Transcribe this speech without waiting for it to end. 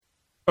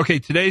Okay,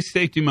 today's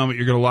safety moment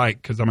you're going to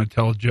like because I'm going to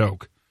tell a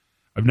joke.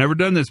 I've never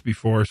done this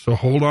before, so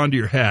hold on to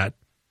your hat,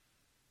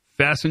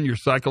 fasten your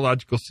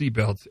psychological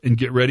seatbelts, and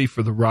get ready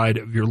for the ride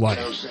of your life.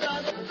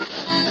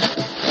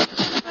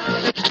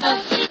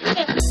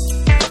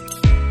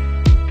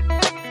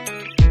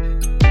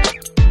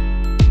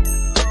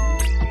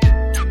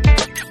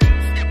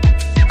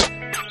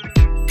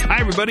 Hi,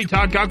 everybody.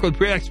 Todd Conklin,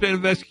 pre-accident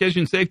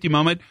investigation safety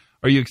moment.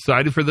 Are you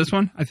excited for this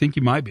one? I think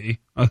you might be.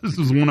 This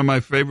is one of my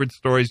favorite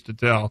stories to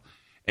tell,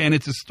 and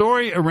it's a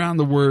story around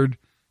the word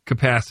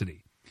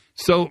capacity.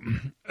 So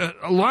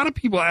a lot of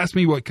people ask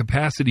me what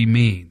capacity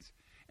means,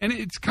 and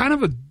it's kind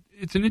of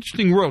it's an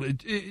interesting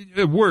word.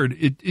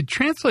 It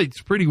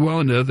translates pretty well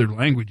into other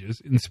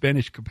languages. In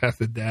Spanish,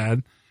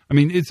 capacidad. I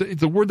mean, it's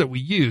a word that we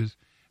use,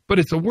 but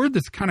it's a word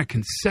that's kind of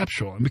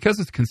conceptual, and because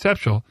it's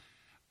conceptual,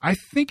 I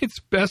think it's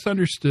best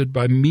understood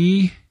by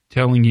me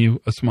telling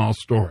you a small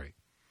story.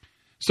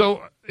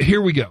 So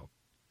here we go.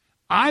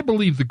 I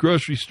believe the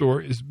grocery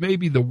store is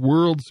maybe the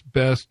world's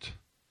best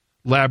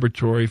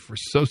laboratory for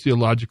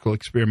sociological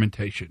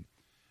experimentation.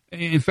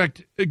 In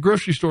fact,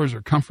 grocery stores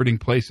are comforting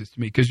places to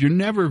me because you're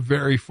never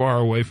very far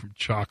away from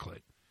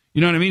chocolate. You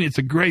know what I mean? It's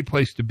a great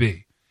place to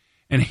be.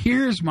 And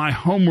here's my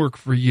homework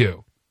for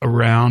you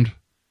around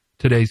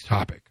today's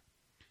topic.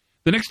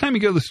 The next time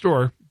you go to the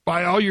store,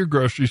 buy all your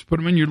groceries, put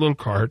them in your little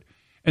cart,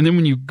 and then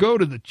when you go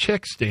to the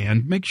check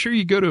stand, make sure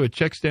you go to a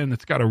check stand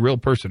that's got a real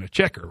person, a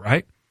checker,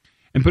 right?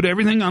 And put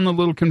everything on the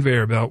little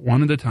conveyor belt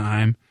one at a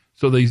time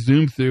so they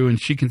zoom through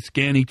and she can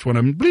scan each one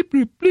of them, bleep,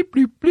 bleep, bleep,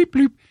 bleep, bleep,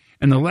 bleep.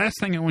 And the last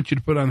thing I want you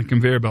to put on the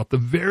conveyor belt, the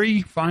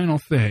very final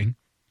thing,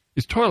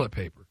 is toilet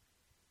paper.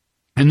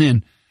 And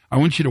then I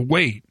want you to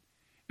wait.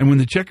 And when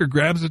the checker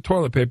grabs the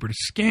toilet paper to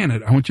scan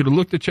it, I want you to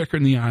look the checker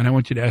in the eye and I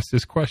want you to ask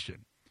this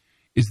question.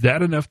 Is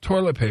that enough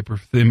toilet paper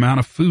for the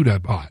amount of food I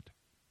bought?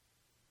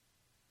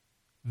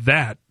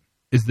 That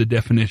is the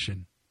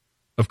definition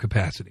of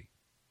capacity.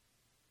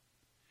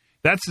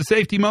 That's the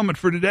safety moment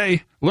for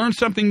today. Learn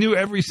something new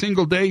every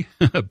single day.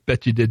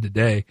 Bet you did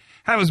today.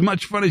 Have as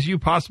much fun as you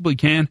possibly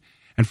can.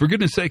 And for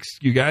goodness sakes,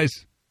 you guys,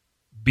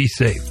 be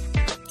safe.